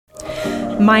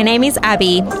My name is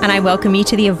Abby, and I welcome you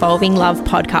to the Evolving Love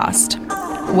podcast.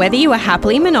 Whether you are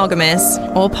happily monogamous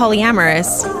or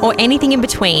polyamorous or anything in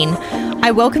between, I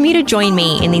welcome you to join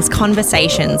me in these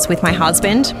conversations with my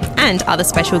husband and other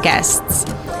special guests.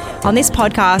 On this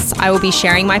podcast, I will be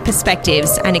sharing my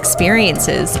perspectives and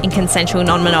experiences in consensual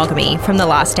non-monogamy from the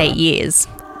last 8 years.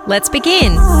 Let's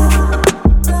begin.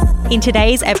 In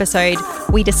today's episode,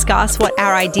 we discuss what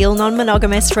our ideal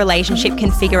non-monogamous relationship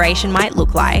configuration might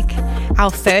look like,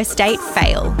 our first date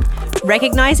fail,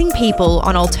 recognizing people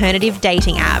on alternative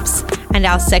dating apps, and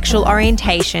our sexual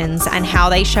orientations and how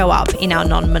they show up in our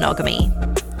non-monogamy.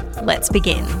 Let's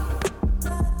begin.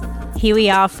 Here we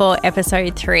are for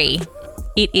episode 3.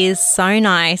 It is so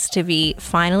nice to be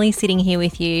finally sitting here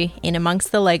with you in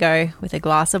amongst the Lego with a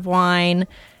glass of wine.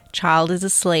 Child is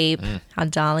asleep, our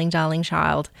darling, darling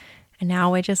child. And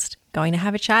now we're just going to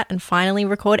have a chat and finally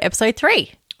record episode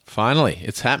 3. Finally,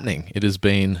 it's happening. It has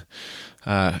been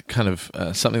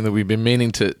something that we've been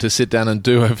meaning to sit down and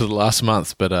do over the last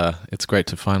month, but it's great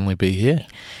to finally be here.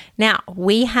 Now,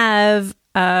 we have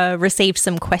received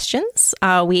some questions.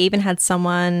 We even had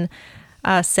someone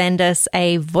send us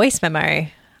a voice memo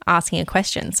asking a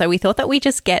question. So we thought that we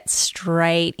just get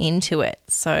straight into it.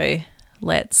 So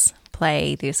let's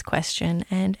play this question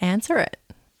and answer it.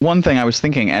 One thing I was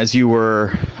thinking as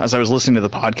I was listening to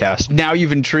the podcast, now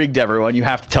you've intrigued everyone. You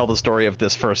have to tell the story of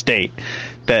this first date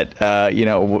that,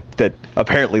 that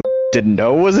apparently didn't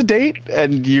know was a date.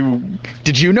 And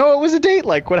did you know it was a date?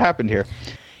 Like, what happened here?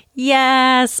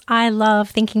 Yes, I love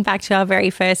thinking back to our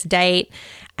very first date.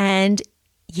 And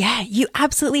yeah, you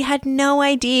absolutely had no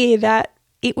idea that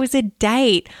it was a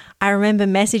date. I remember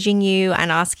messaging you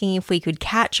and asking if we could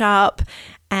catch up,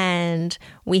 and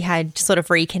we had sort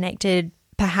of reconnected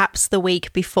perhaps the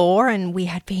week before, and we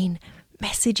had been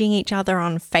messaging each other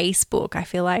on Facebook. I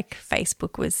feel like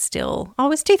Facebook was still, it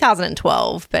was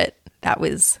 2012, but that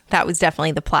was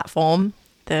definitely the platform,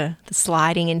 the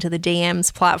sliding into the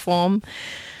DMs platform.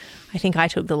 I think I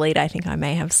took the lead. I think I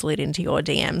may have slid into your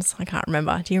DMs. I can't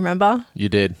remember. Do you remember? You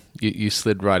did. You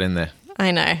slid right in there. I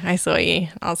know. I saw you.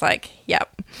 I was like,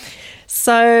 yep.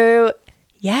 So,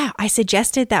 yeah, I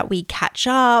suggested that we catch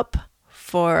up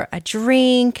for a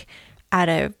drink at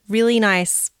a really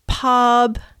nice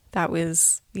pub that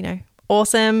was,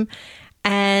 awesome.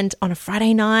 And on a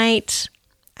Friday night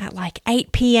at like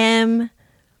 8 p.m.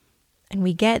 and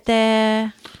we get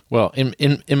there. Well,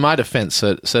 in my defense,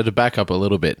 so to back up a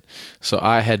little bit, so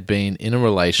I had been in a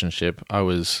relationship. I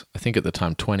was, I think at the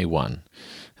time, 21.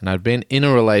 And I'd been in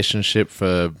a relationship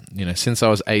for, since I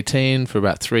was 18 for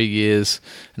about 3 years.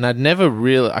 And I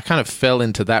kind of fell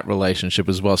into that relationship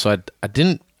as well. So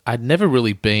I'd never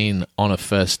really been on a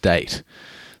first date.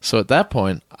 So at that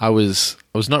point, I was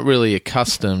not really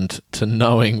accustomed to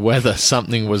knowing whether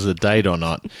something was a date or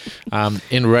not.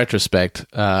 In retrospect,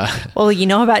 well, you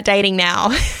know about dating now.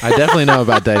 I definitely know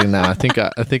about dating now. I think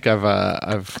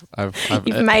I've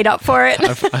You've made up for it.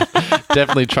 I've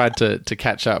definitely tried to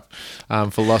catch up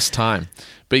for lost time.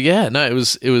 But yeah, no, it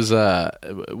was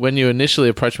when you initially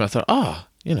approached me, I thought,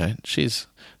 she's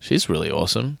really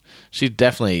awesome. She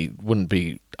definitely wouldn't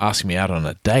be asking me out on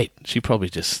a date. She probably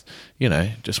just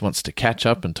wants to catch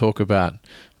up and talk about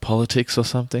politics or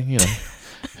something,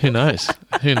 Who knows?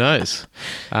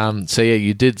 So yeah,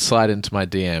 you did slide into my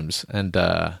DMs and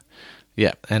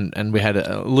and we had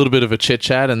a little bit of a chit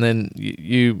chat, and then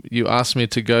you asked me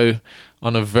to go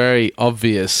on a very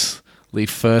obviously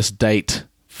first date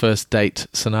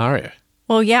scenario.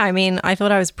 Well, yeah, I mean, I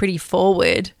thought I was pretty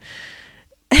forward.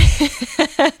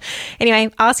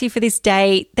 Anyway, ask you for this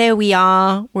date. There we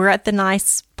are. We're at the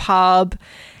nice pub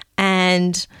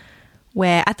and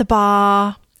we're at the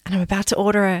bar, and I'm about to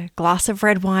order a glass of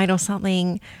red wine or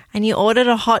something, and you ordered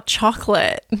a hot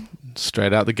chocolate.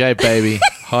 Straight out the gate, baby.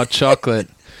 Hot chocolate.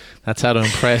 That's how to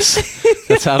impress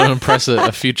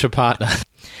a future partner.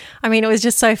 I mean, it was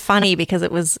just so funny because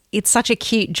it's such a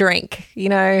cute drink,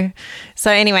 So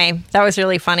anyway, that was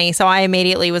really funny. So I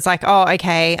immediately was like, oh,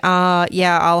 okay,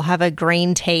 I'll have a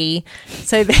green tea.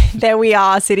 So there we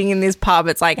are sitting in this pub.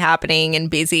 It's like happening and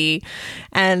busy.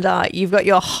 And you've got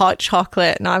your hot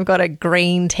chocolate and I've got a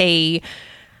green tea.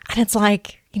 And it's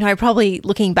like, probably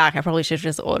looking back, I probably should have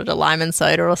just ordered a lime and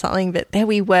soda or something. But there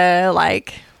we were,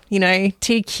 like, two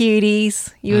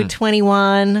cuties. You were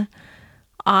 21.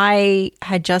 I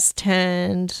had just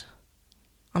turned,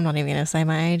 I'm not even going to say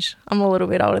my age. I'm a little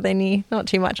bit older than you, not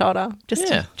too much older. Just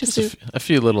a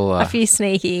few little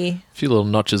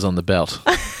notches on the belt.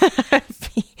 a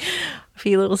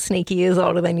few little sneaky years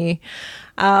older than you.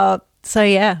 So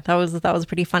yeah, that was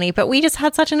pretty funny. But we just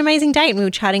had such an amazing date and we were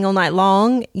chatting all night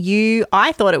long.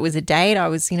 I thought it was a date. I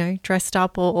was, dressed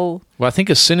up all. Well, I think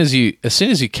as soon as you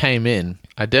came in,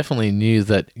 I definitely knew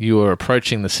that you were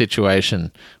approaching the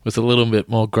situation with a little bit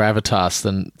more gravitas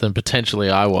than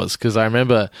potentially I was, because I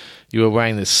remember you were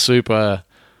wearing this super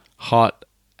hot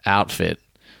outfit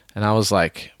and I was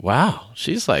like, wow,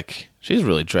 she's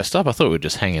really dressed up. I thought we were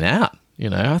just hanging out,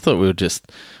 I thought we were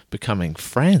just becoming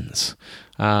friends.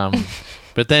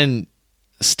 But then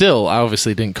still, I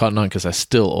obviously didn't cotton on because I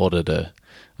still ordered a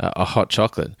hot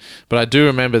chocolate. But I do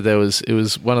remember it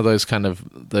was one of those kind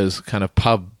of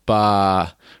pub,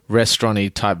 bar, restaurant-y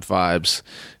type vibes,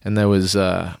 and there was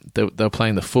they were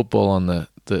playing the football on the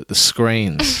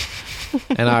screens,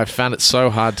 and I found it so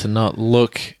hard to not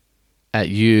look at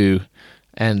you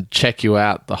and check you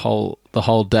out the whole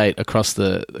date across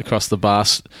the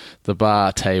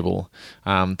bar table,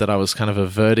 that I was kind of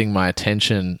averting my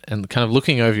attention and kind of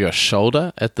looking over your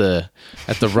shoulder at the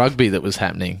rugby that was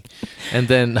happening. And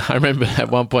then I remember at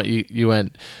one point you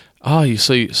went, "Oh,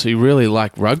 so you really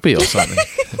like rugby or something?"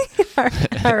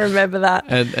 I remember that.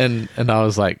 And I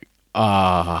was like,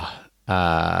 yeah,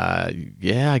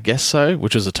 I guess so,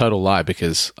 which was a total lie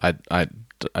because I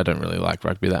don't really like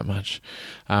rugby that much.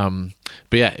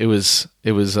 But yeah, it was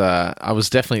I was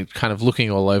definitely kind of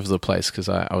looking all over the place because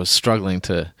I was struggling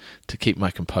to keep my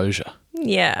composure.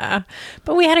 Yeah,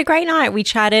 but we had a great night. We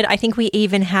chatted. I think we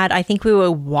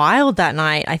were wild that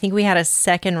night. I think we had a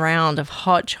second round of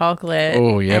hot chocolate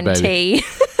and baby. tea.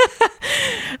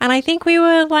 And I think we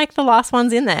were like the last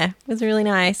ones in there. It was really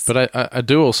nice. But I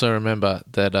do also remember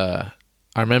that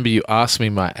I remember you asked me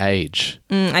my age.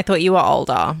 I thought you were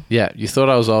older. Yeah, you thought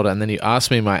I was older, and then you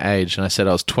asked me my age, and I said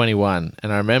I was 21.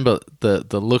 And I remember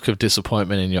the look of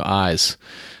disappointment in your eyes.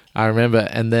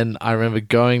 And then I remember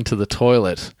going to the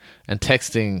toilet and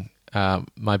texting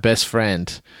my best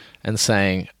friend and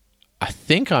saying, I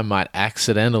think I might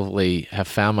accidentally have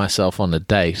found myself on a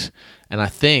date. And I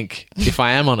think if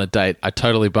I am on a date, I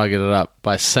totally buggered it up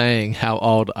by saying how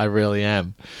old I really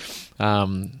am.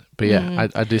 But yeah,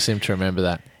 I do seem to remember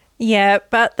that. Yeah,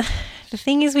 but the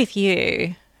thing is with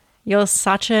you, you have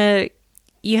such a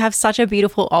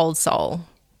beautiful old soul.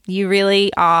 You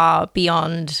really are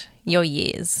beyond your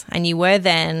years, and you were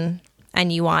then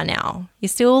and you are now. You're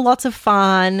still lots of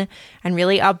fun and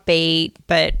really upbeat,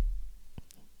 but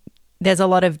there's a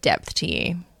lot of depth to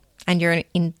you, and you're an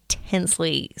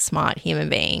intensely smart human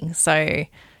being. So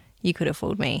you could have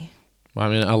fooled me. Well,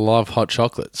 I mean, I love hot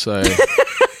chocolate, so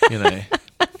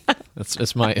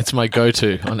it's my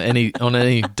go-to on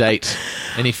any date,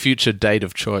 any future date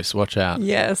of choice. Watch out.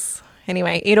 Yes.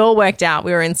 Anyway, it all worked out.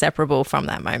 We were inseparable from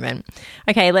that moment.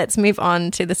 Okay, let's move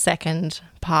on to the second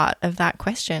part of that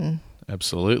question.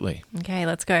 Absolutely. Okay,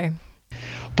 let's go.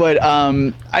 But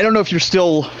I don't know if you're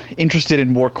still interested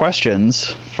in more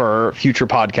questions for future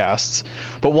podcasts,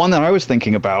 but one that I was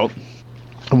thinking about,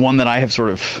 one that I have sort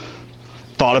of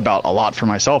thought about a lot for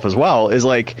myself as well, is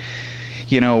like,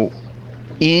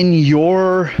 in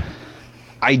your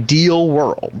ideal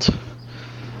world,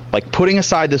 like putting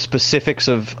aside the specifics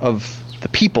of the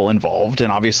people involved, and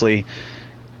obviously,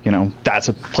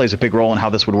 plays a big role in how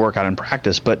this would work out in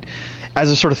practice, but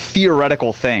as a sort of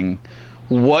theoretical thing,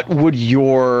 what would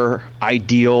your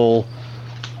ideal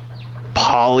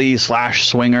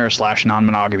poly/swinger/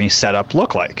 non-monogamy setup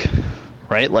look like?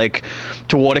 Right? Like,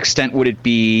 to what extent would it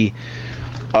be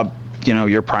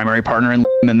your primary partner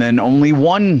and then only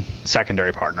one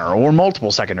secondary partner or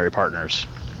multiple secondary partners?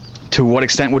 To what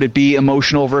extent would it be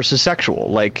emotional versus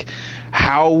sexual? Like,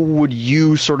 how would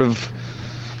you sort of,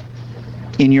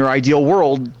 in your ideal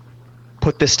world,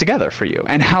 put this together for you?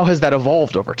 And how has that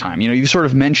evolved over time? You sort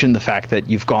of mentioned the fact that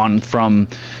you've gone from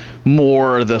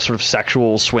more the sort of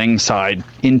sexual swing side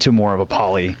into more of a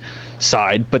poly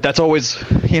side, but that's always,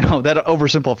 that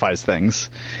oversimplifies things,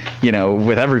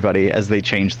 with everybody as they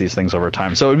change these things over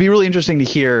time. So it'd be really interesting to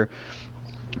hear,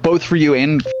 both for you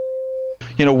and,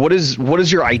 what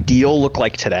does your ideal look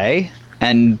like today,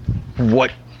 and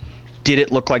what did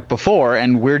it look like before,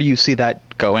 and where do you see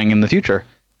that going in the future?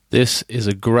 This is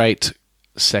a great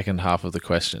second half of the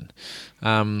question.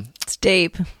 It's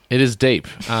deep. It is deep.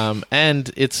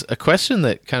 And it's a question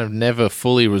that kind of never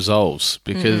fully resolves,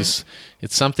 because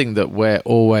it's something that we're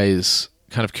always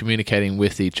kind of communicating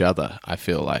with each other, I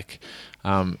feel like.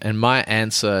 And my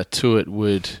answer to it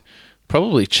would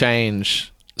probably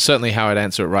change, certainly how I'd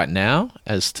answer it right now,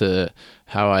 as to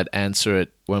how I'd answer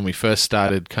it when we first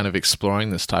started kind of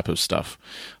exploring this type of stuff.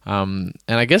 And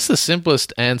I guess the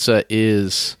simplest answer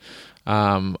is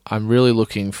I'm really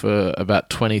looking for about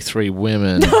 23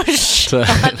 women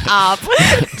Up.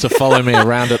 to follow me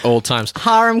around at all times.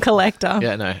 Harem collector.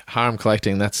 Yeah, no, harem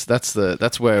collecting.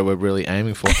 That's where we're really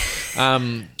aiming for.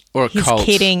 Or a He's cult.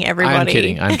 kidding, everybody. I'm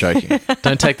kidding. I'm joking.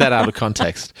 Don't take that out of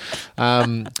context.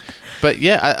 But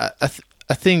yeah,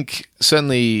 I think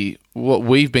certainly what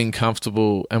we've been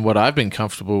comfortable and what I've been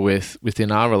comfortable with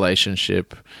within our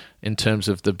relationship in terms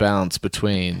of the balance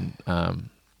between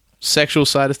sexual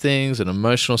side of things and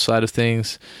emotional side of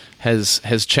things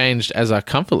has changed as our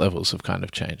comfort levels have kind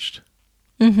of changed.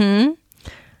 Mm-hmm.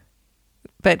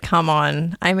 But come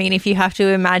on. I mean, if you have to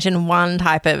imagine one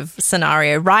type of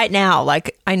scenario right now,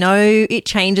 like I know it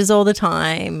changes all the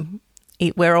time.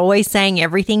 We're always saying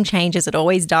everything changes. It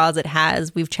always does. It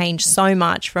has. We've changed so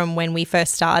much from when we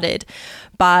first started.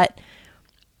 But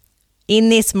in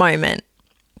this moment,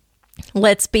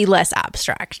 let's be less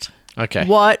abstract. Okay.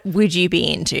 What would you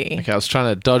be into? Okay, I was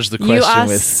trying to dodge the question You are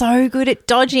with... so good at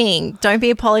dodging. Don't be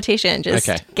a politician. Just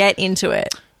Okay. get into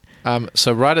it.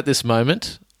 So right at this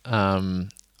moment,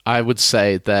 I would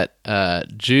say that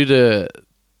due to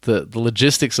the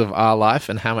logistics of our life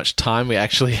and how much time we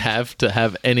actually have to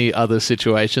have any other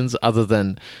situations other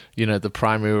than, the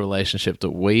primary relationship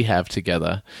that we have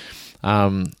together,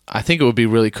 I think it would be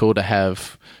really cool to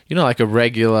have, like a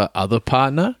regular other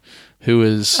partner who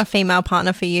is... A female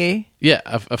partner for you? Yeah,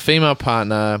 a female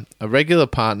partner, a regular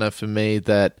partner for me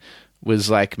that was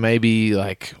like maybe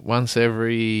like once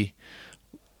every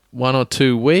 1 or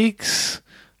 2 weeks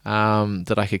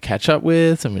that I could catch up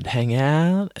with and we'd hang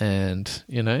out and,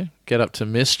 get up to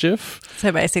mischief.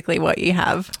 So basically what you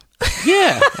have.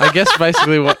 Yeah, I guess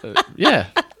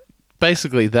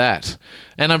basically that.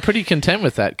 And I'm pretty content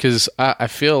with that because I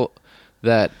feel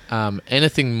that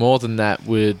anything more than that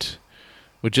would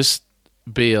just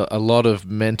be a lot of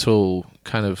mental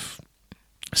kind of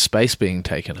space being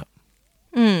taken up.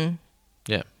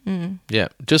 Yeah. Yeah,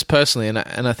 just personally.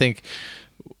 And I think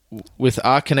with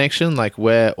our connection, like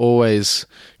we're always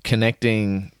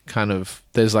connecting kind of,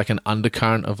 there's like an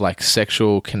undercurrent of like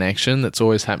sexual connection that's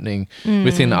always happening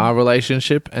within our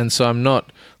relationship. And so I'm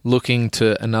not looking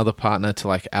to another partner to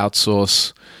like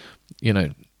outsource,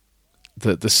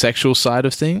 the sexual side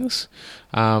of things.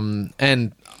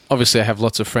 And obviously I have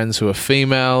lots of friends who are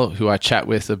female who I chat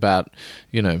with about,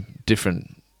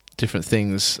 different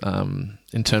things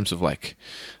in terms of like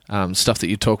stuff that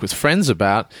you talk with friends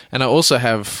about. And I also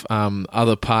have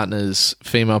other partners,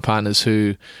 female partners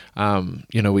who,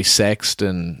 we sext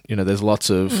and, there's lots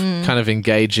of kind of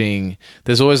engaging.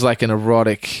 There's always like an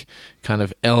erotic kind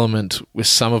of element with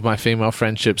some of my female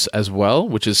friendships as well,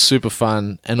 which is super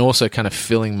fun and also kind of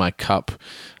filling my cup,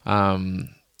 on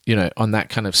that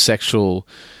kind of sexual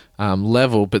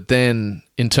level. But then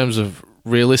in terms of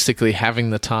realistically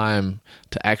having the time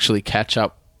to actually catch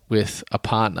up with a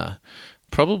partner,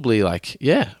 probably like,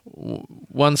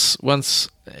 once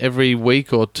every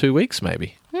week or 2 weeks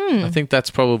maybe. I think that's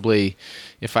probably,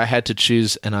 if I had to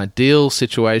choose an ideal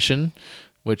situation,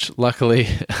 which luckily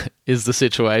is the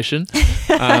situation,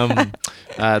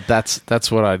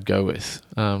 that's what I'd go with.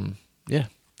 Yeah.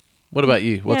 What about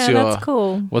you? That's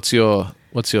cool. What's your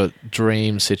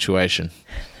dream situation?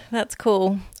 That's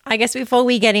cool. I guess before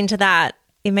we get into that,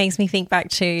 it makes me think back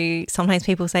to sometimes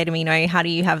people say to me, how do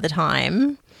you have the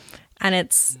time? And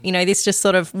it's, this just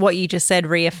sort of what you just said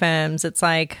reaffirms. It's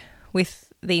like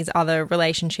with these other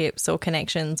relationships or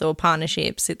connections or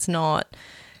partnerships, it's not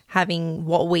having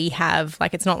what we have.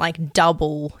 Like it's not like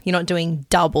double. You're not doing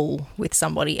double with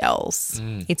somebody else.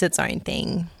 It's its own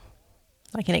thing,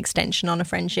 like an extension on a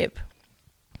friendship.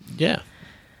 Yeah.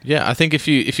 Yeah, I think if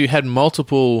you had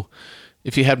multiple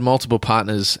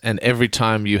partners and every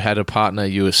time you had a partner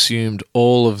you assumed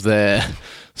all of their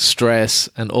stress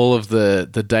and all of the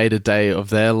day-to-day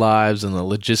of their lives and the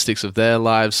logistics of their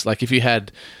lives, like if you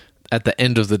had at the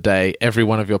end of the day every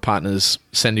one of your partners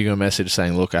sending you a message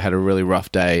saying, look, I had a really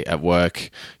rough day at work,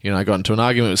 I got into an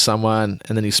argument with someone,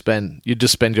 and then you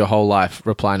just spend your whole life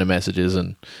replying to messages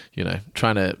and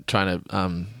trying to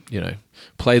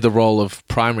play the role of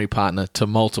primary partner to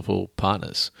multiple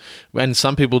partners. And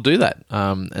some people do that.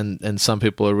 And some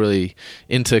people are really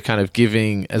into kind of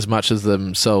giving as much as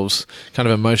themselves kind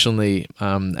of emotionally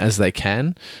as they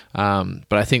can.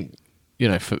 But I think,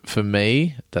 for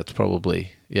me, that's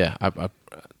probably, I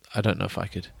don't know if I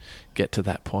could get to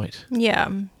that point. Yeah,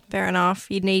 fair enough.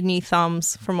 You'd need new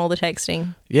thumbs from all the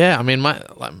texting. Yeah, I mean, my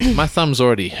thumb's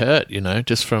already hurt,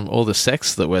 just from all the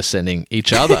sex that we're sending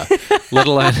each other, let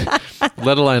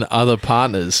alone other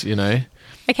partners,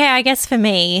 Okay, I guess for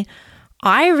me,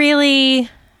 I really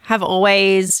have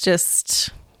always just,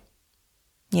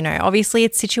 obviously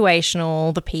it's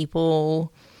situational, the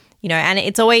people, and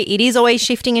it is always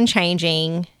shifting and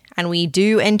changing, and we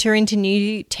do enter into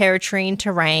new territory and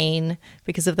terrain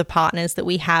because of the partners that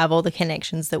we have or the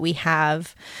connections that we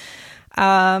have.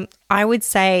 I would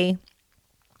say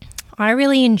I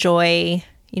really enjoy,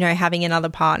 having another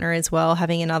partner as well,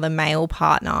 having another male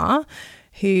partner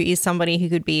who is somebody who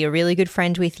could be a really good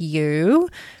friend with you,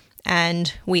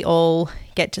 and we all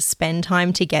get to spend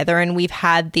time together. And we've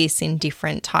had this in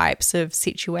different types of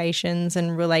situations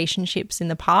and relationships in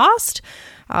the past,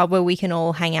 where we can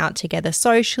all hang out together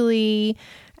socially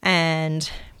and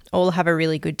all have a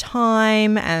really good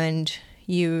time, and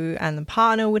you and the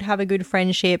partner would have a good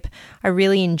friendship. I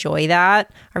really enjoy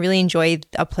that. I really enjoy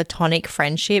a platonic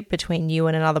friendship between you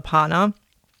and another partner.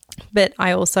 But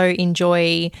I also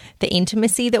enjoy the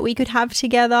intimacy that we could have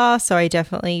together. So I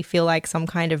definitely feel like some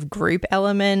kind of group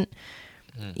element,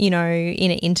 in an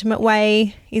intimate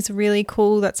way is really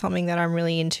cool. That's something that I'm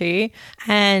really into.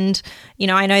 And,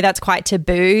 I know that's quite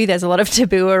taboo. There's a lot of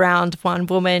taboo around one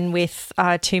woman with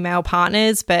 2 male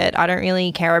partners, but I don't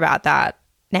really care about that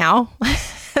now.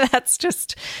 That's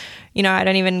just, I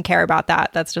don't even care about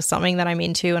that. That's just something that I'm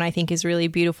into and I think is really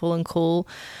beautiful and cool.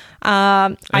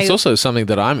 It's also something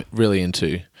that I'm really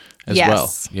into as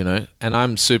well, and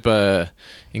I'm super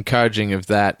encouraging of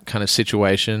that kind of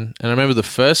situation. And I remember the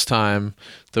first time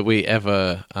that we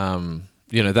ever,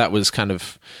 that was kind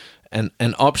of an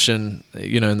option,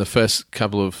 in the first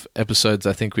couple of episodes.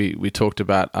 I think we talked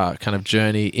about our kind of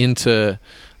journey into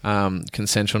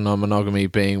consensual non-monogamy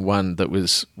being one that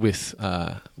was with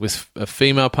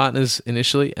female partners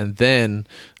initially, and then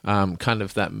kind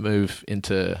of that move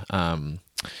into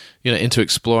into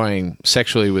exploring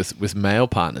sexually with male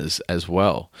partners as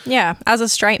well. Yeah, as a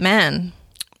straight man.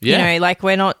 Yeah.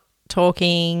 We're not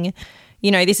talking,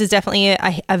 this is definitely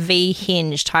a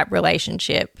V-hinge type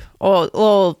relationship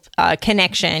or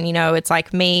connection. It's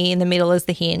like me in the middle as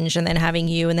the hinge, and then having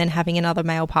you, and then having another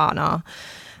male partner,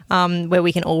 where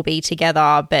we can all be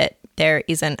together, but there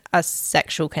isn't a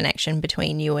sexual connection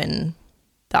between you and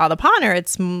the other partner.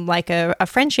 It's like a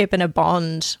friendship and a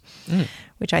bond,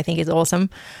 which I think is awesome.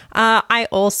 I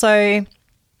also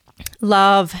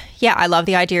love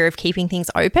the idea of keeping things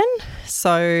open.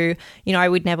 So, I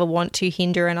would never want to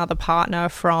hinder another partner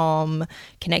from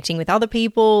connecting with other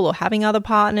people or having other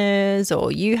partners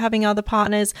or you having other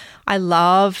partners. I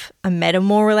love a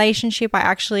metamor relationship. I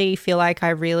actually feel like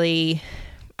there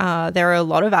are a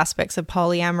lot of aspects of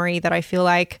polyamory that I feel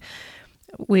like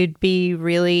would be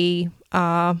really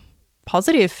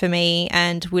positive for me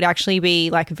and would actually be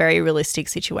like very realistic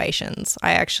situations.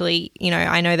 I actually,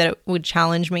 I know that it would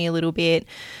challenge me a little bit,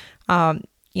 but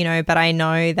I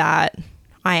know that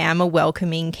I am a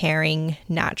welcoming, caring,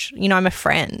 I'm a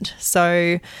friend.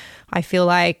 So I feel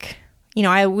like,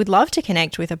 I would love to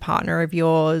connect with a partner of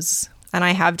yours, and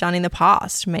I have done in the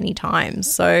past many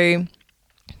times. So,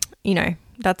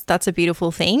 that's a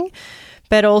beautiful thing.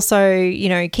 But also,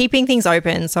 keeping things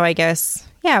open. So I guess,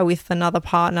 with another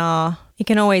partner, it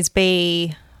can always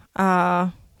be,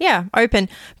 open.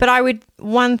 But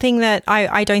one thing that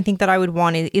I don't think that I would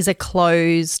want is a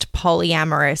closed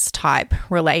polyamorous type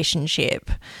relationship.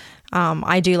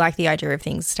 I do like the idea of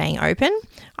things staying open.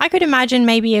 I could imagine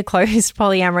maybe a closed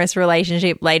polyamorous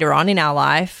relationship later on in our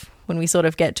life when we sort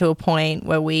of get to a point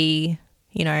where we,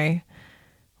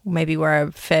 maybe we're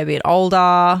a fair bit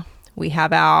older, we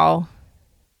have our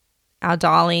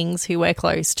darlings who we're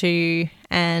close to,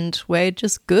 and we're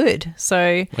just good.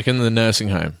 So, like in the nursing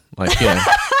home,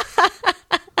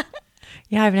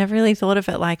 yeah, I've never really thought of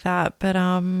it like that, but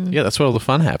that's where all the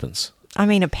fun happens. I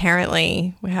mean,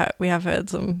 apparently we have heard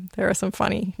there are some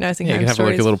funny nursing home you can have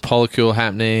stories. like a little polycule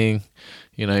happening.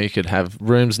 You could have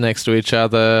rooms next to each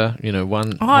other.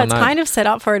 One. Oh, it's kind of set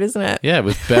up for it, isn't it? Yeah,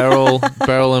 with Beryl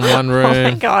in one room. Oh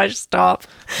my gosh, stop.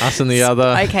 Us in the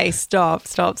other. Okay, stop.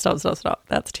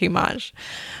 That's too much.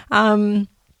 But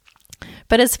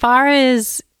as far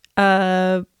as,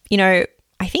 I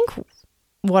think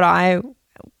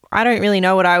I don't really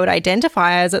know what I would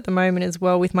identify as at the moment as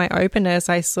well with my openness.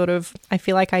 I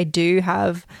feel like I do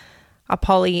have a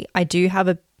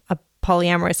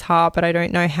polyamorous heart, but I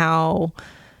don't know if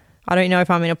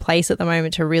I'm in a place at the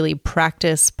moment to really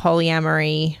practice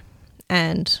polyamory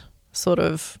and sort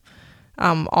of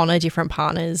honor different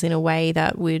partners in a way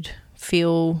that would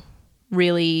feel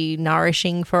really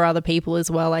nourishing for other people as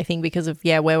well. I think because of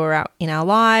where we're at in our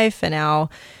life and our,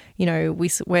 we're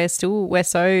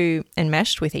so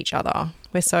enmeshed with each other.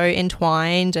 We're so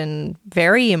entwined and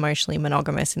very emotionally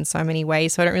monogamous in so many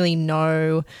ways. So I don't really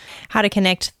know how to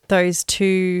connect those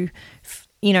two,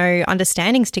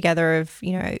 understandings together of,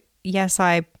 yes,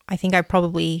 I think I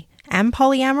probably am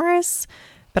polyamorous,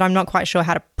 but I'm not quite sure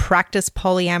how to practice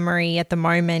polyamory at the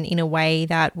moment in a way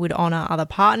that would honor other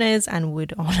partners and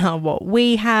would honor what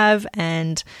we have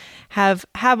and have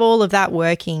all of that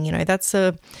working. That's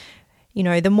the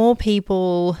more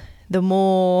people, the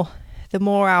more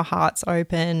our hearts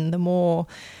open, the more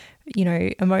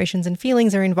emotions and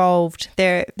feelings are involved.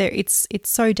 It's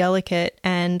so delicate,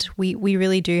 and we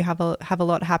really do have a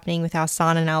lot happening with our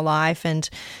son and our life and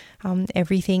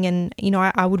everything. And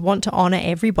I would want to honor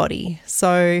everybody.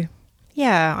 So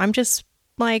yeah, I'm just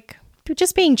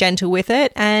being gentle with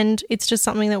it, and it's just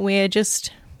something that we're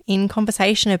just in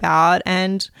conversation about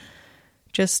and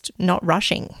just not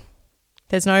rushing.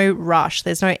 There's no rush.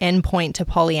 There's no end point to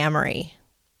polyamory.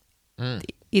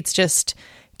 It's just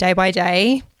day by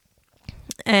day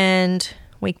and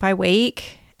week by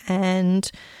week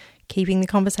and keeping the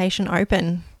conversation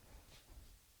open.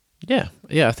 Yeah,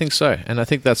 I think so. And I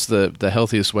think that's the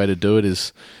healthiest way to do it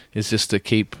is just to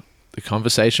keep the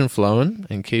conversation flowing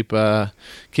and keep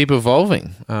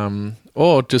evolving,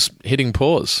 or just hitting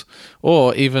pause,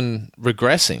 or even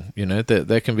regressing.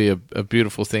 There can be a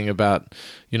beautiful thing about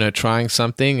trying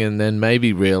something and then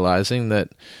maybe realizing that,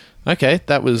 okay,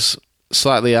 that was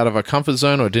slightly out of our comfort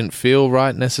zone or didn't feel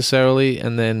right necessarily,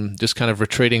 and then just kind of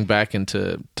retreating back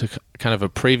into kind of a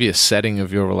previous setting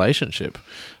of your relationship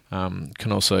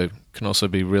can also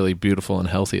be really beautiful and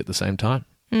healthy at the same time.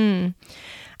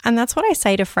 And that's what I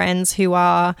say to friends who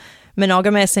are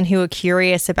monogamous and who are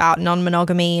curious about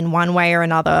non-monogamy in one way or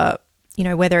another,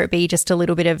 whether it be just a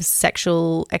little bit of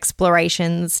sexual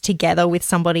explorations together with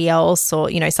somebody else or,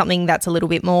 something that's a little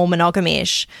bit more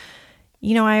monogamish.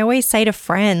 I always say to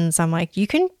friends, I'm like, you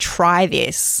can try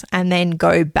this and then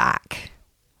go back.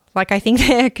 I think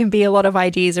there can be a lot of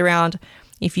ideas around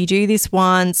if you do this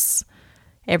once,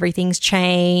 everything's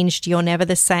changed, you're never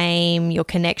the same, your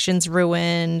connection's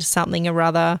ruined, something or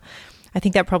other. I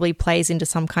think that probably plays into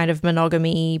some kind of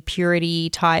monogamy, purity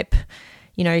type,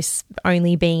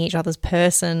 only being each other's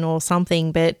person or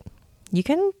something. But you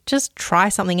can just try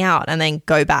something out and then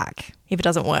go back if it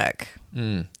doesn't work.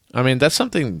 I mean, that's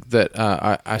something that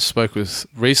I spoke with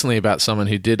recently about someone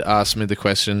who did ask me the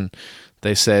question.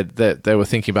 They said that they were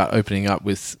thinking about opening up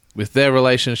with their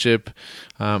relationship,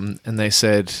 and they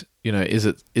said,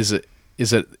 is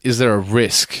there a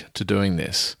risk to doing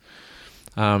this?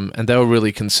 And they were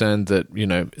really concerned that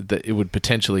that it would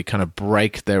potentially kind of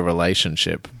break their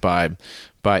relationship by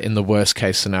in the worst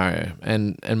case scenario.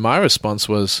 And my response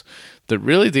was that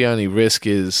really the only risk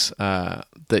is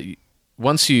that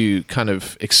once you kind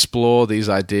of explore these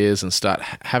ideas and start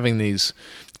having these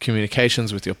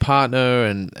communications with your partner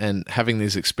and having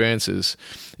these experiences,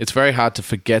 it's very hard to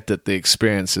forget that the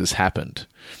experiences happened.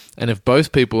 And if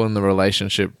both people in the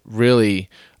relationship really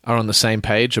are on the same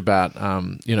page about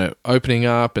opening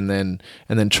up and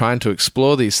then trying to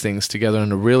explore these things together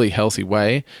in a really healthy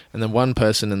way, and then one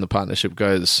person in the partnership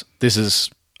goes, this is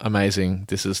amazing,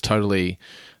 this is totally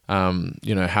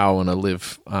how I want to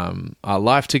live our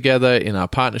life together in our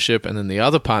partnership, and then the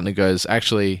other partner goes,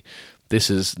 actually, this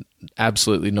is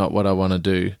absolutely not what I want to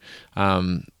do.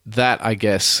 That, I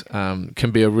guess,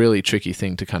 can be a really tricky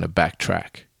thing to kind of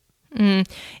backtrack.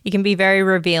 It can be very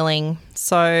revealing.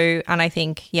 So, and I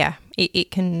think,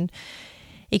 it can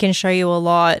show you a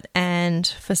lot. And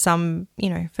for some,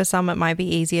 it might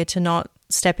be easier to not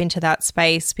step into that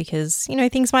space because,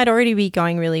 things might already be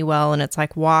going really well. And it's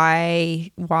like, why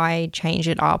change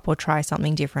it up or try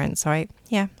something different? So I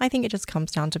think it just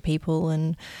comes down to people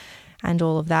and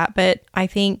all of that. But I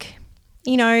think,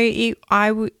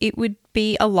 it would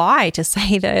be a lie to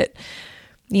say that,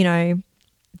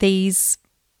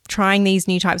 trying these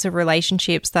new types of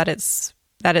relationships that it's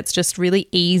just really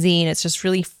easy and it's just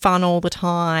really fun all the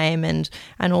time and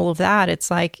all of that.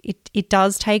 It's like it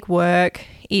does take work.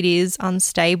 It is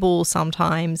unstable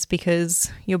sometimes because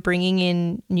you're bringing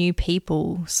in new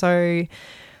people. So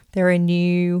there are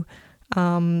new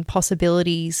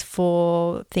possibilities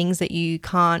for things that you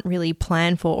can't really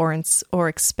plan for or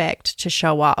expect to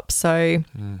show up. So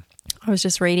I was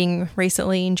just reading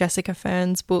recently in Jessica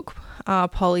Fern's book,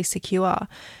 Polysecure,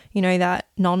 that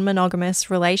non-monogamous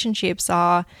relationships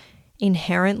are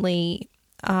inherently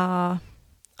a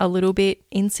little bit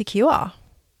insecure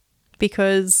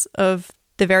because of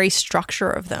the very structure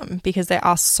of them, because there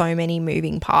are so many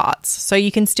moving parts. So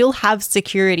you can still have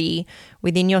security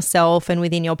within yourself and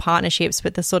within your partnerships,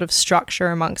 but the sort of structure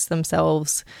amongst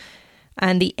themselves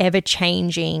and they're ever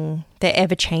changing.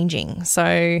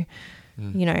 So,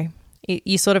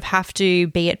 you sort of have to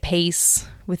be at peace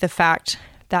with the fact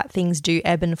that things do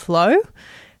ebb and flow,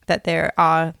 that there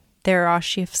are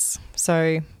shifts.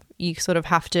 So you sort of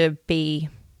have to be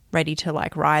ready to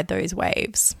ride those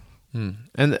waves.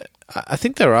 And I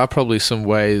think there are probably some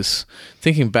ways,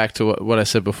 thinking back to what I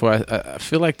said before, I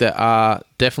feel like there are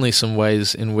definitely some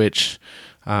ways in which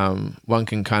one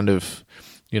can kind of,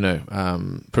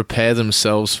 prepare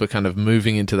themselves for kind of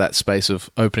moving into that space of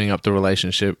opening up the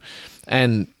relationship,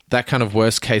 and that kind of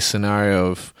worst case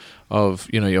scenario of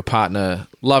your partner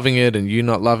loving it and you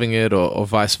not loving it, or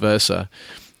vice versa.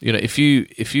 If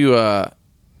you are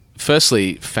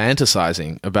firstly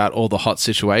fantasizing about all the hot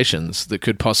situations that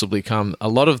could possibly come, a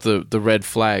lot of the red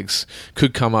flags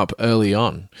could come up early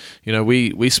on.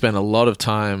 We spent a lot of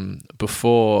time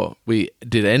before we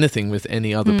did anything with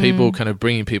any other people, kind of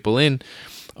bringing people in,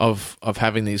 of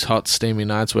having these hot steamy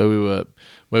nights where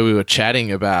we were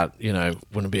chatting about,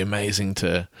 wouldn't it be amazing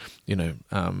to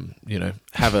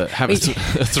have a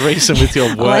threesome with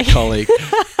your work colleague.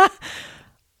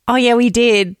 Oh yeah, we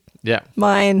did. Yeah.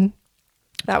 Mine.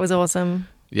 That was awesome.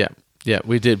 Yeah,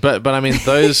 we did. But I mean,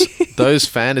 those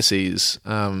fantasies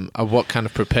are what kind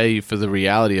of prepare you for the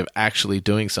reality of actually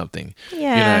doing something.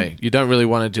 Yeah. You don't really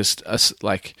want to just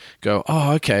go,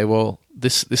 oh, okay, well,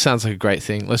 this sounds like a great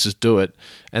thing. Let's just do it.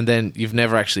 And then you've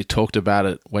never actually talked about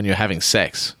it when you're having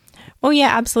sex. Well,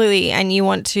 yeah, absolutely. And you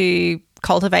want to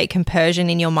cultivate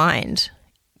compersion in your mind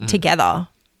together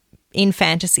in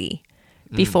fantasy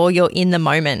before you're in the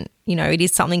moment. It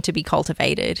is something to be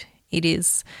cultivated. It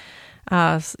is,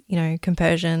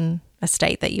 compersion, a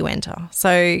state that you enter.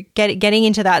 So getting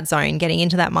into that zone, getting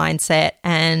into that mindset,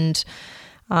 and,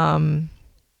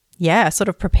 sort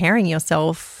of preparing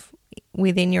yourself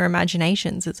within your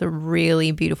imaginations. It's a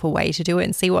really beautiful way to do it,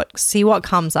 and see what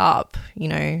comes up.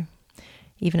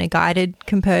 Even a guided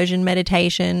compersion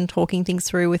meditation, talking things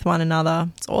through with one another.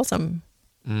 It's awesome.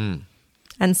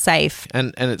 And safe.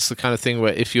 And it's the kind of thing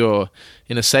where if you're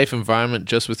in a safe environment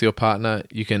just with your partner,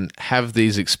 you can have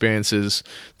these experiences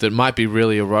that might be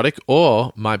really erotic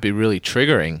or might be really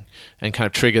triggering, and kind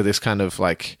of trigger this kind of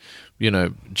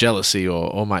jealousy,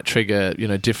 or might trigger,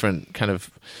 different kind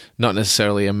of not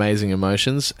necessarily amazing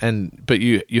emotions. But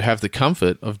you have the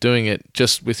comfort of doing it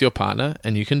just with your partner,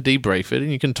 and you can debrief it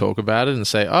and you can talk about it and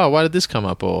say, oh, why did this come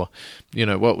up? Or,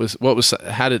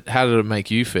 how did it make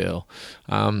you feel?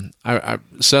 I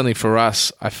certainly for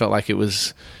us, I felt like it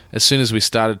was, as soon as we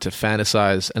started to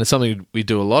fantasize, and it's something we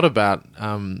do a lot about,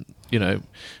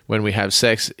 when we have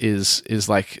sex, is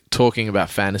like talking about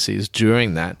fantasies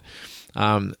during that.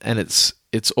 And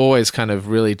it's always kind of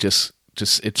really just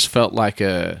it's felt like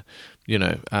as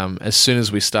soon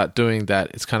as we start doing that,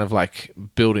 it's kind of like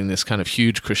building this kind of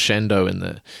huge crescendo in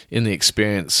the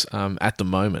experience, at the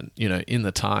moment, in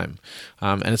the time.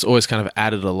 And it's always kind of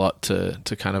added a lot to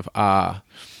kind of our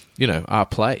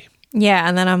play. Yeah.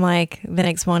 And then I'm like, the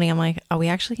next morning I'm like, are we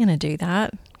actually going to do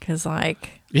that? Because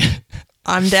yeah.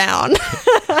 I'm down.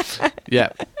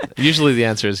 Yeah. Usually the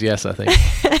answer is yes, I think.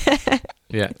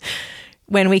 Yeah.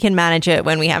 When we can manage it,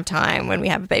 when we have time, when we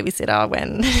have a babysitter,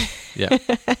 when... Yeah.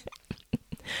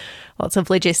 Lots of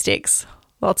logistics,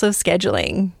 lots of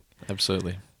scheduling.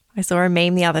 Absolutely. I saw a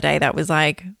meme the other day that was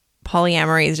like,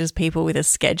 polyamory is just people with a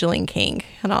scheduling kink.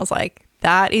 And I was like,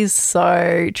 that is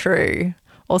so true.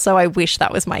 Also, I wish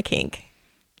that was my kink.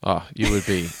 Oh, you would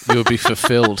be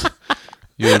fulfilled.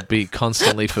 You would be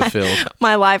constantly fulfilled.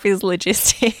 My life is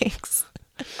logistics.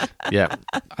 Yeah.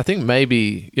 I think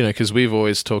maybe, because we've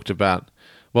always talked about,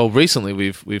 well, recently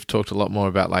we've talked a lot more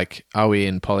about are we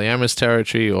in polyamorous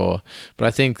territory, but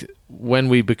I think when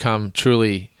we become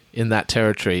truly in that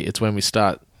territory, it's when we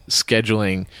start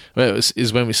scheduling,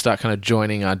 is when we start kind of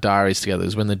joining our diaries together,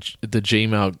 is when the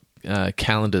Gmail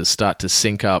calendars start to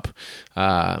sync up.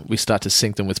 We start to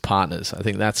sync them with partners. I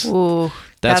think that's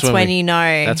when you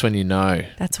know. That's when you know.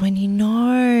 That's when you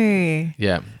know.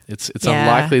 Yeah. It's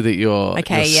unlikely that you're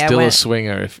still a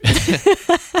swinger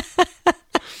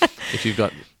if you've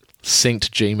got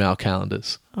synced Gmail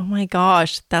calendars. Oh my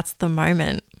gosh, that's the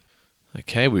moment.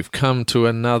 Okay, we've come to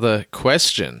another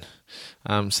question.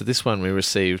 So this one we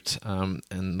received,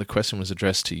 and the question was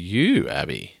addressed to you,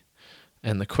 Abby.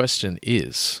 And the question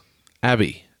is,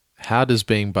 Abby, how does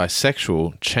being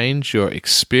bisexual change your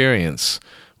experience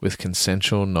with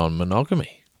consensual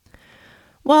non-monogamy?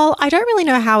 Well, I don't really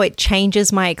know how it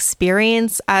changes my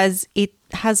experience, as it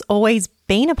has always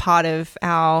been a part of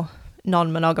our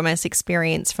non-monogamous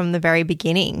experience from the very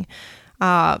beginning.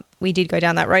 We did go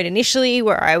down that road initially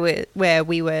where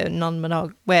we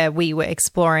were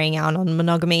exploring our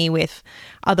non-monogamy with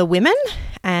other women,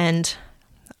 and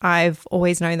I've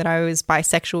always known that I was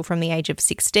bisexual from the age of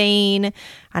 16, and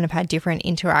I've had different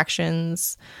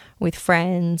interactions with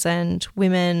friends and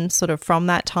women sort of from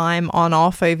that time on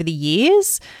off over the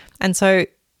years. And so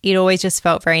it always just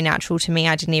felt very natural to me.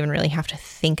 I didn't even really have to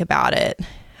think about it.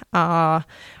 I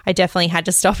definitely had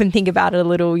to stop and think about it a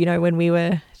little, you know, when we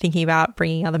were thinking about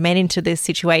bringing other men into this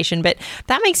situation. But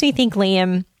that makes me think,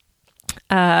 Liam,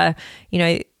 you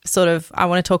know, sort of, I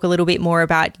want to talk a little bit more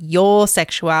about your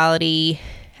sexuality,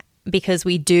 because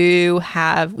we do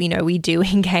have, you know, we do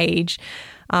engage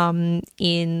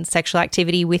in sexual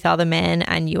activity with other men,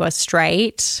 and you are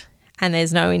straight and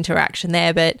there's no interaction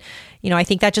there. But, you know, I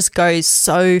think that just goes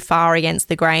so far against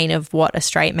the grain of what a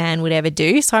straight man would ever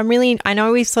do. So I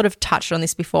know we've sort of touched on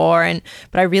this before,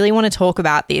 but I really want to talk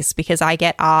about this because I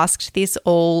get asked this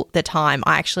all the time.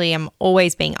 I actually am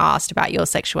always being asked about your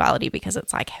sexuality, because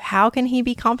it's like, how can he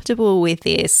be comfortable with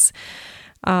this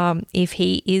if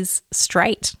he is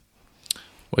straight?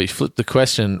 Well, you flipped the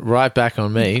question right back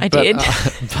on me. I did.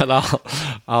 But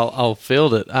I'll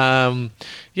field it.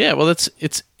 Yeah, well,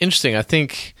 it's interesting. I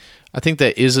think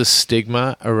there is a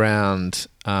stigma around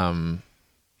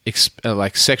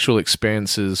like sexual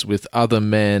experiences with other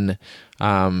men,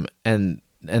 and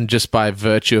just by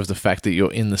virtue of the fact that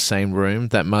you're in the same room,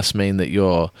 that must mean that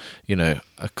you're, you know,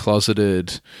 a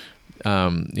closeted,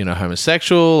 you know,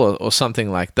 homosexual or something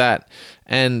like that.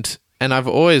 And I've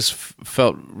always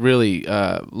felt really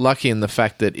lucky in the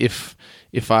fact that if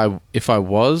I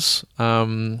was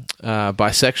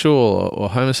bisexual or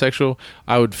homosexual,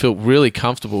 I would feel really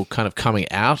comfortable kind of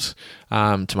coming out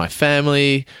to my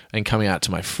family and coming out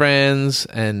to my friends,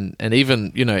 and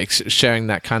even, you know, sharing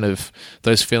that kind of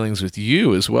those feelings with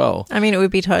you as well. I mean, it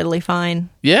would be totally fine.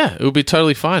 Yeah, it would be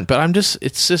totally fine. But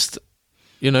it's just,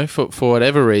 you know, for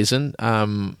whatever reason,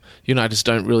 you know, I just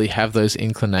don't really have those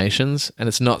inclinations, and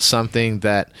it's not something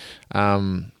that,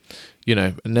 you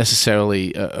know,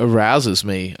 necessarily arouses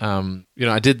me. You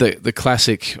know, I did the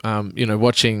classic, you know,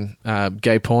 watching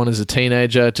gay porn as a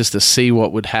teenager just to see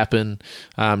what would happen,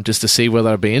 just to see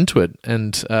whether I'd be into it.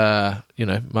 And you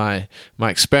know, my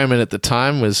experiment at the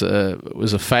time was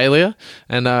a failure,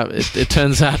 and it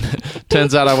turns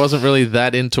out I wasn't really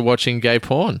that into watching gay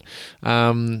porn.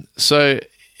 So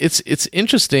it's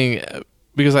interesting,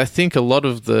 because I think a lot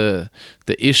of the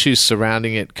issues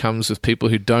surrounding it comes with people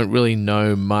who don't really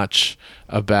know much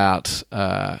about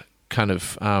kind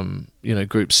of you know,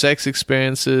 group sex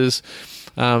experiences,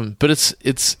 but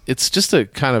it's just a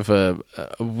kind of a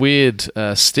weird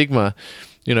stigma.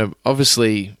 You know,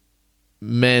 obviously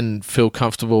men feel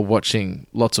comfortable watching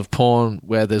lots of porn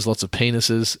where there's lots of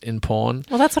penises in porn.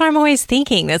 Well, that's what I'm always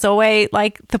thinking. There's always,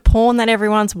 like, the porn that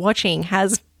everyone's watching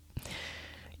has,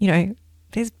 you know,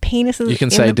 there's penises. You can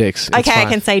say dicks. It's okay, fine.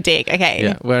 I can say dick. Okay.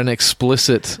 Yeah, we're an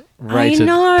explicit rated I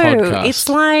know. podcast. It's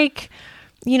like,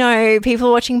 you know,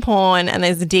 people watching porn and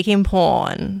there's a dick in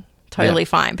porn. Totally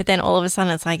fine. But then all of a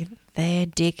sudden it's like their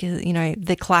dick is, you know,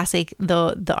 the classic,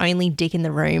 the only dick in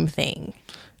the room thing.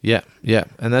 Yeah, yeah.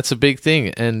 And that's a big thing.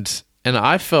 And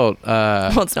I felt...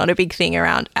 well, it's not a big thing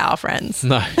around our friends.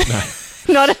 No.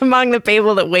 Not among the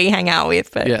people that we hang out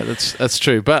with. But yeah, that's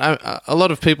true. But a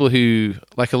lot of people who,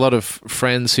 like a lot of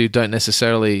friends who don't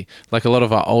necessarily, like a lot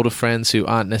of our older friends who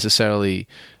aren't necessarily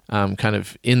kind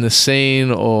of in the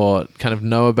scene or kind of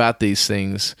know about these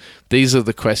things, these are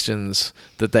the questions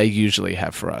that they usually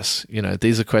have for us. You know,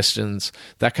 these are questions,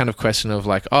 that kind of question of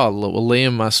like, oh, well,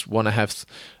 Liam must want to have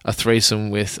a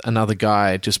threesome with another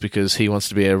guy just because he wants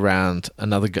to be around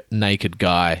another naked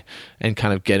guy and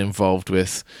kind of get involved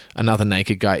with another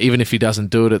naked guy. Even if he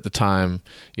doesn't do it at the time,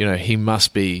 you know, he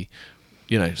must be,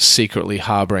 you know, secretly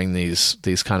harboring these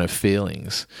kind of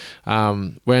feelings.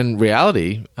 When in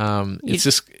reality,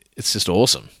 it's just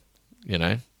awesome, you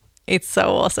know. It's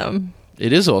so awesome.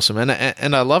 It is awesome,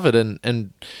 and I love it,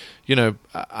 and you know,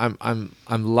 I'm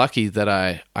lucky that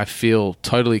I feel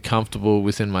totally comfortable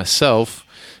within myself,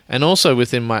 and also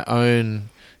within my own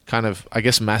kind of, I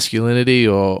guess, masculinity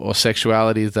or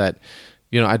sexuality, that,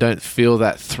 you know, I don't feel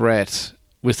that threat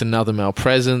with another male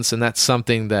presence, and that's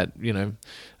something that, you know,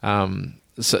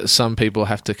 some people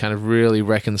have to kind of really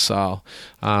reconcile,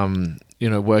 you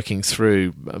know, working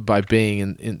through by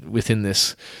being within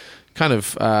this kind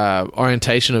of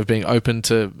orientation of being open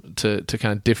to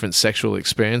kind of different sexual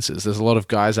experiences. There's a lot of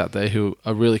guys out there who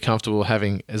are really comfortable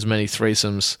having as many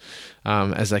threesomes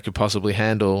as they could possibly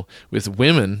handle with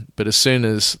women, but as soon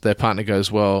as their partner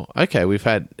goes, well, okay, we've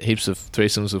had heaps of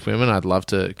threesomes with women, I'd love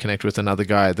to connect with another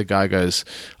guy, the guy goes,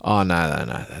 oh no,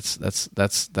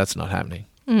 that's not happening.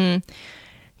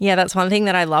 Yeah, that's one thing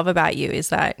that I love about you, is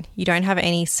that you don't have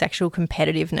any sexual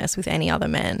competitiveness with any other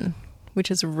men, which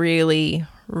is really,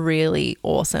 really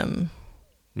awesome.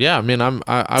 Yeah, I mean,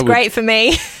 it's great for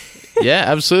me. Yeah,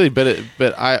 absolutely.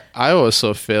 But I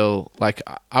also feel like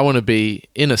I want to be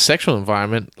in a sexual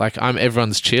environment like I'm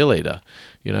everyone's cheerleader.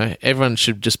 You know, everyone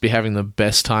should just be having the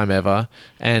best time ever,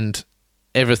 and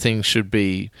everything should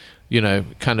be,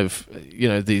 kind of,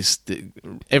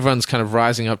 everyone's kind of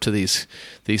rising up to these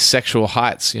sexual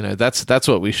heights. That's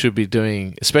what we should be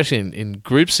doing, especially in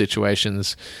group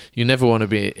situations. You never want to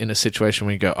be in a situation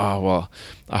where you go, oh, well,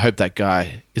 I hope that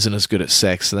guy isn't as good at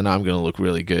sex, so then I'm going to look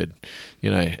really good,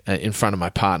 in front of my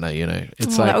partner.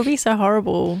 It's like, that would be so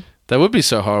horrible. That would be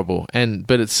so horrible,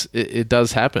 but it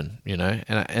does happen,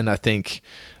 and I think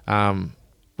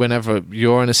whenever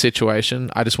you're in a situation,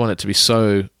 I just want it to be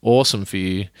so awesome for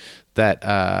you that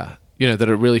that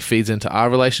it really feeds into our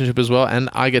relationship as well, and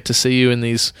I get to see you in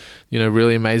these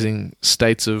really amazing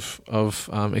states of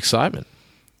excitement.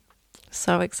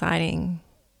 So exciting,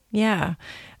 yeah,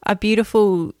 a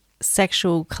beautiful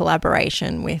sexual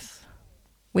collaboration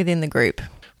within the group.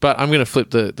 But I'm going to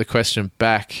flip the question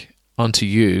back onto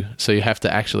you, so you have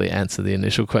to actually answer the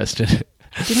initial question.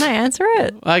 Didn't I answer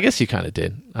it? I guess you kind of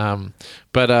did.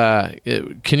 But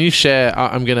can you share?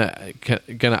 I'm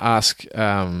gonna ask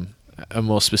a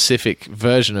more specific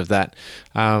version of that.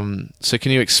 So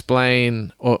can you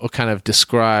explain or kind of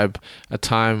describe a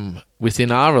time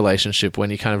within our relationship when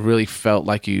you kind of really felt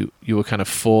like you were kind of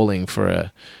falling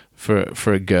for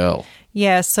a girl?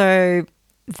 Yeah. So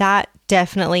that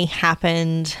definitely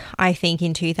happened, I think,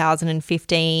 in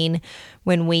 2015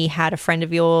 when we had a friend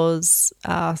of yours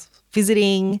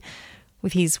visiting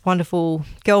with his wonderful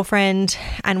girlfriend,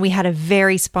 and we had a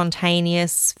very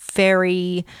spontaneous,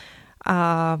 very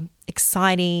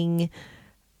exciting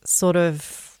sort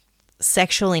of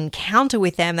sexual encounter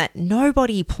with them that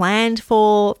nobody planned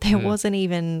for. There wasn't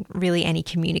even really any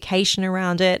communication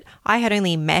around it. I had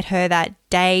only met her that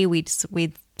day. We'd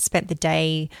spent the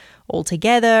day all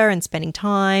together and spending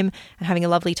time and having a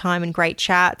lovely time and great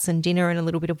chats and dinner and a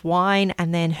little bit of wine.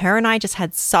 And then her and I just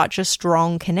had such a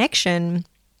strong connection.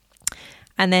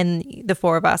 And then the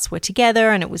four of us were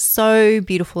together, and it was so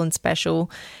beautiful and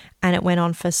special. And it went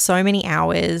on for so many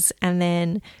hours. And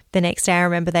then the next day, I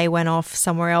remember they went off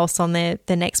somewhere else on the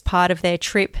next part of their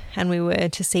trip, and we were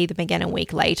to see them again a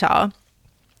week later.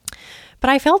 But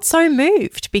I felt so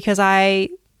moved because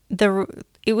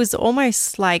it was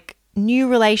almost like new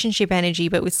relationship energy,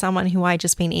 but with someone who I'd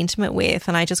just been intimate with,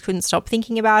 and I just couldn't stop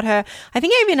thinking about her. I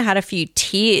think I even had a few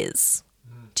tears.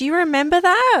 Do you remember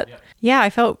that? Yeah, I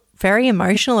felt very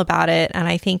emotional about it, and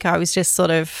I think I was just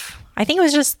I think it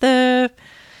was just the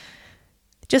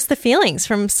feelings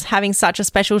from having such a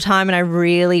special time, and I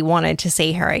really wanted to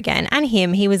see her again. And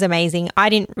him, he was amazing. I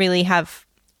didn't really have,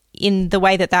 in the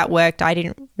way that worked, I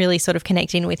didn't really sort of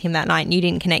connect in with him that night, and you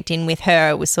didn't connect in with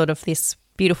her. It was sort of this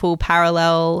beautiful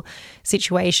parallel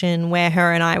situation where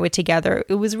her and I were together.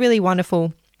 It was really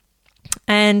wonderful.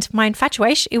 And my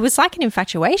infatuation, it was like an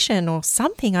infatuation or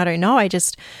something, I don't know. I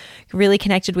just really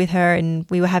connected with her, and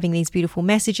we were having these beautiful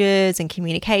messages and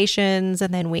communications,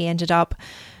 and then we ended up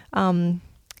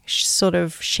sort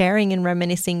of sharing and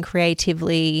reminiscing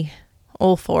creatively,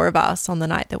 all four of us, on the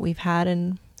night that we've had,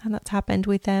 and that's happened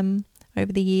with them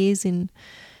over the years in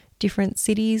different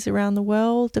cities around the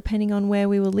world, depending on where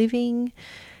we were living.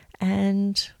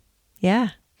 And yeah.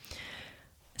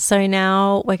 So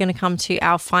now we're going to come to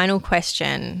our final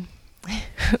question,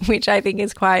 which I think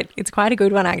is quite a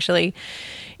good one, actually.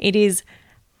 It is,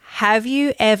 have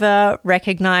you ever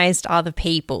recognized other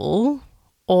people,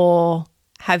 or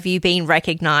have you been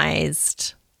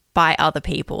recognized by other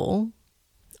people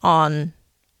on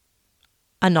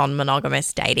a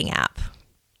non-monogamous dating app?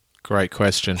 Great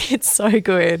question. It's so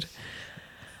good.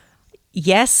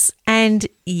 Yes and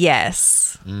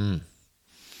yes.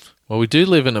 Well, we do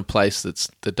live in a place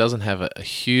that doesn't have a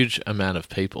huge amount of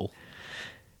people.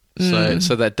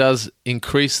 So that does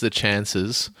increase the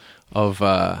chances of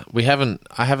I haven't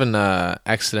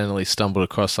accidentally stumbled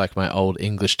across like my old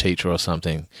English teacher or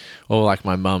something, or like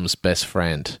my mum's best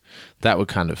friend. That would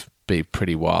kind of be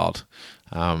pretty wild.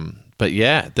 But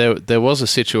yeah, there was a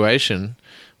situation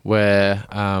where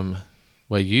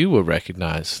you were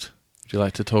recognized. Would you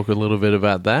like to talk a little bit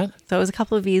about that? So it was a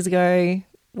couple of years ago.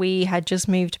 We had just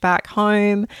moved back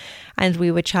home, and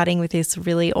we were chatting with this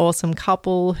really awesome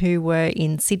couple who were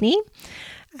in Sydney,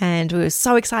 and we were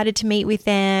so excited to meet with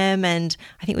them. And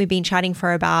I think we'd been chatting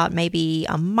for about maybe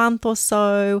a month or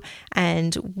so,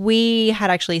 and we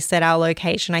had actually set our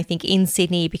location, I think, in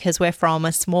Sydney, because we're from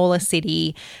a smaller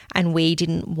city, and we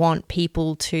didn't want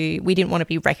to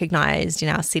be recognized in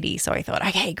our city. So I thought,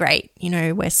 okay, great,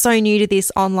 we're so new to this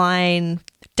online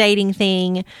dating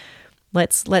thing,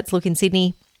 let's look in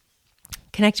Sydney.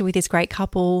 Connected with this great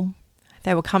couple.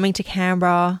 They were coming to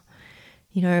Canberra,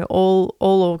 all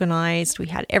organized. We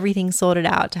had everything sorted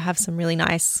out to have some really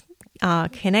nice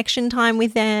connection time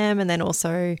with them, and then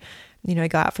also, go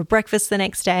out for breakfast the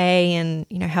next day and,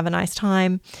 have a nice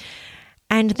time.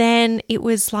 And then it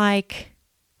was like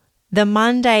the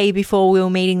Monday before we were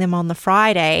meeting them on the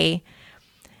Friday,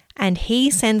 and he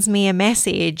sends me a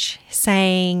message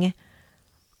saying,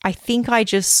 I think I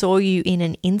just saw you in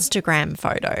an Instagram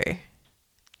photo.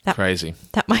 Crazy.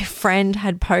 That my friend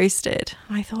had posted.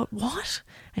 I thought, what?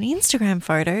 An Instagram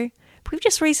photo? We've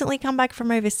just recently come back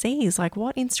from overseas. Like,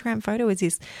 what Instagram photo is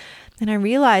this? And I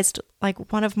realized,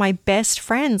 like, one of my best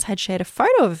friends had shared a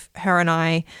photo of her and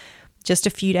I just a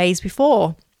few days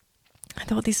before. I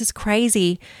thought, this is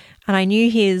crazy. And I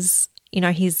knew his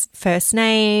first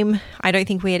name. I don't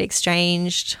think we had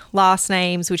exchanged last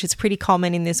names, which is pretty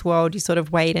common in this world. You sort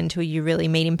of wait until you really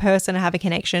meet in person and have a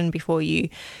connection before you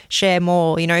share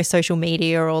more, social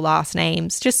media or last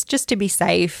names, just to be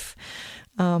safe.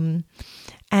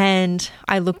 And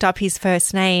I looked up his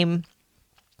first name,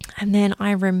 and then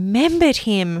I remembered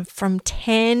him from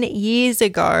 10 years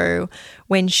ago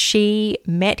when she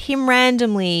met him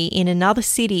randomly in another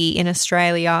city in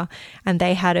Australia, and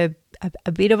they had a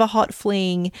bit of a hot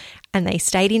fling, and they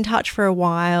stayed in touch for a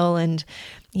while. And,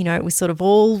 it was sort of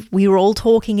all we were all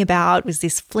talking about was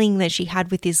this fling that she had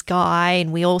with this guy.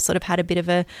 And we all sort of had a bit of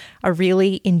a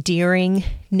really endearing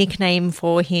nickname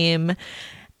for him.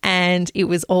 And it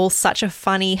was all such a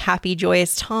funny, happy,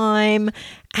 joyous time.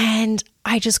 And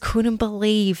I just couldn't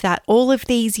believe that all of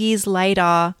these years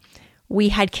later, we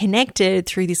had connected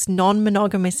through this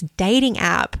non-monogamous dating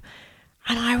app.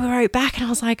 And I wrote back and I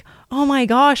was like, oh my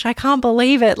gosh, I can't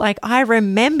believe it. Like, I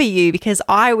remember you because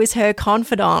I was her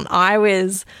confidant. I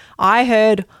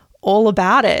heard all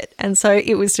about it. And so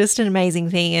it was just an amazing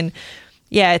thing. And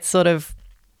yeah, it's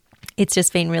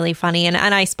just been really funny. And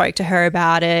I spoke to her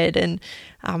about it. And,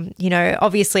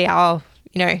 obviously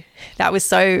that was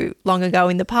so long ago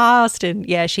in the past. And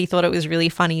yeah, she thought it was really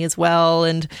funny as well.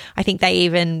 And I think they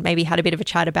even maybe had a bit of a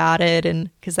chat about it,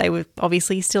 and because they were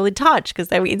obviously still in touch because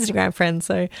they were Instagram friends.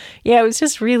 So yeah, it was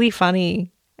just really funny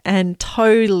and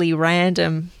totally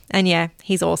random. And yeah,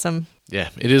 he's awesome. Yeah,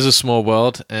 it is a small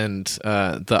world. And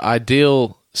the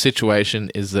ideal situation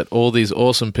is that all these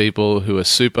awesome people who are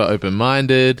super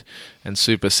open-minded and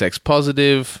super sex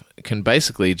positive can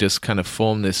basically just kind of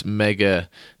form this mega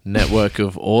network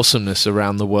of awesomeness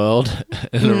around the world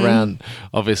and around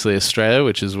obviously Australia,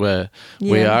 which is where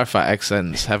we are, if our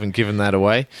accents haven't given that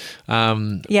away.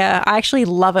 Yeah, I actually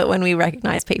love it when we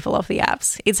recognize people off the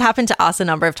apps. It's happened to us a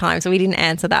number of times, so we didn't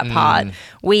answer that part.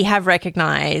 We have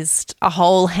recognized a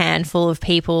whole handful of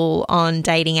people on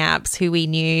dating apps who we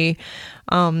knew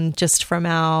just from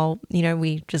our,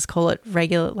 we just call it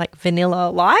regular, like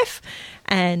vanilla life.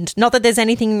 And not that there's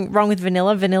anything wrong with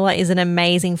vanilla. Vanilla is an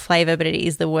amazing flavor, but it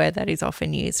is the word that is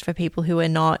often used for people who are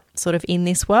not sort of in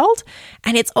this world.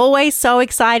 And it's always so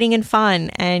exciting and fun.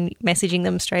 And messaging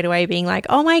them straight away being like,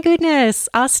 oh my goodness,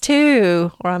 us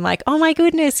too. Or I'm like, oh my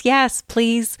goodness, yes,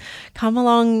 please come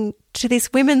along to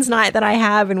this women's night that I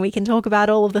have and we can talk about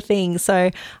all of the things. So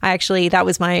that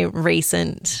was my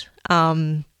recent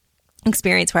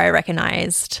experience where I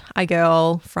recognized a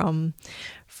girl from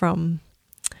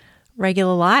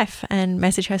regular life and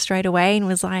messaged her straight away and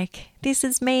was like, this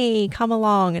is me, come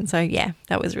along. And so yeah,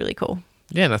 that was really cool.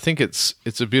 Yeah, and I think it's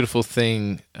a beautiful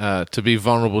thing to be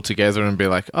vulnerable together and be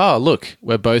like, oh, look,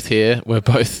 we're both here. We're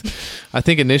both. I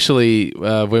think initially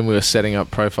when we were setting up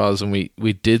profiles, and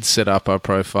we did set up our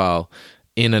profile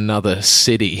in another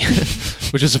city,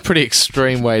 which is a pretty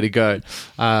extreme way to go.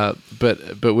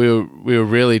 But we were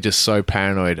really just so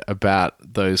paranoid about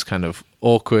those kind of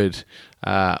awkward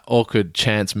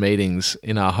chance meetings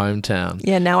in our hometown.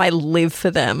 Yeah, now I live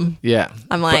for them. Yeah.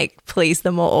 I'm like, please,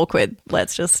 the more awkward,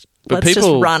 let's just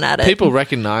run at it. People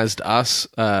recognized us,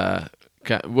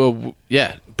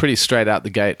 pretty straight out the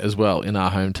gate as well in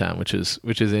our hometown, which is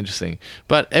interesting.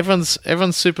 But everyone's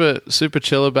super super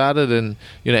chill about it, and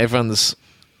everyone's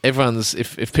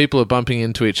if people are bumping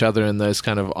into each other in those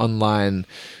kind of online,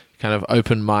 kind of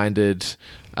open-minded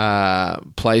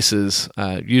places,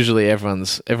 usually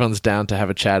everyone's down to have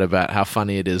a chat about how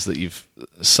funny it is that you've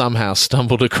somehow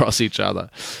stumbled across each other,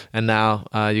 and now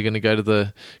you're going to go to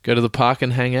the park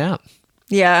and hang out.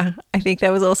 Yeah, I think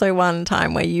there was also one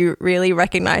time where you really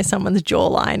recognized someone's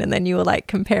jawline, and then you were like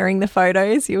comparing the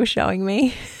photos you were showing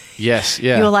me. Yes,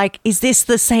 yeah. You were like, is this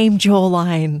the same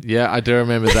jawline? Yeah, I do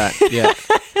remember that. Yeah.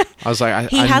 I was like,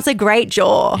 he has a great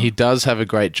jaw. He does have a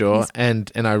great jaw,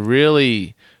 and I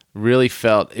really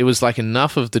felt it was like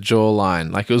enough of the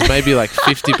jawline. Like it was maybe like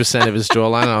 50% of his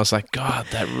jawline. And I was like, God,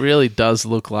 that really does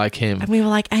look like him. And we were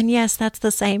like, and yes, that's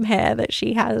the same hair that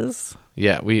she has.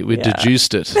 Yeah, we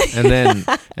deduced it, and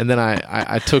then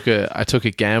I took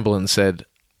a gamble and said,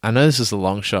 I know this is a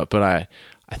long shot, but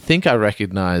I I think I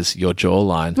recognize your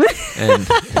jawline,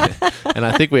 and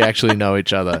I think we actually know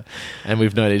each other, and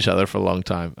we've known each other for a long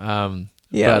time.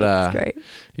 That's great.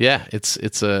 Yeah,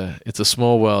 it's a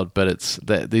small world, but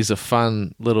these are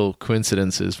fun little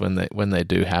coincidences when they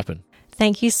do happen.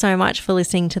 Thank you so much for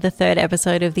listening to the 3rd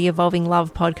episode of the Evolving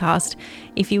Love podcast.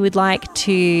 If you would like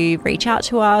to reach out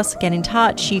to us, get in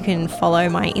touch, you can follow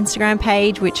my Instagram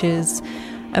page, which is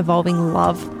Evolving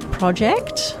Love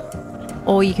Project,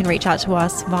 or you can reach out to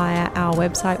us via our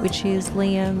website, which is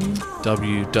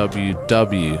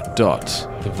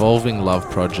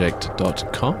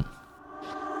www.evolvingloveproject.com.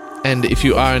 And if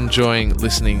you are enjoying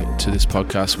listening to this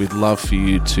podcast, we'd love for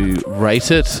you to rate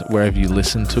it wherever you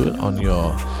listen to it on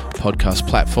your podcast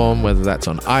platform, whether that's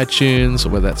on iTunes or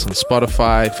whether that's on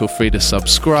Spotify. Feel free to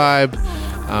subscribe,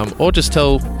 or just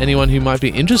tell anyone who might be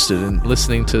interested in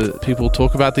listening to people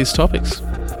talk about these topics.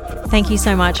 Thank you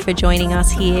so much for joining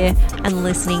us here and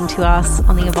listening to us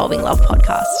on the Evolving Love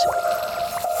podcast.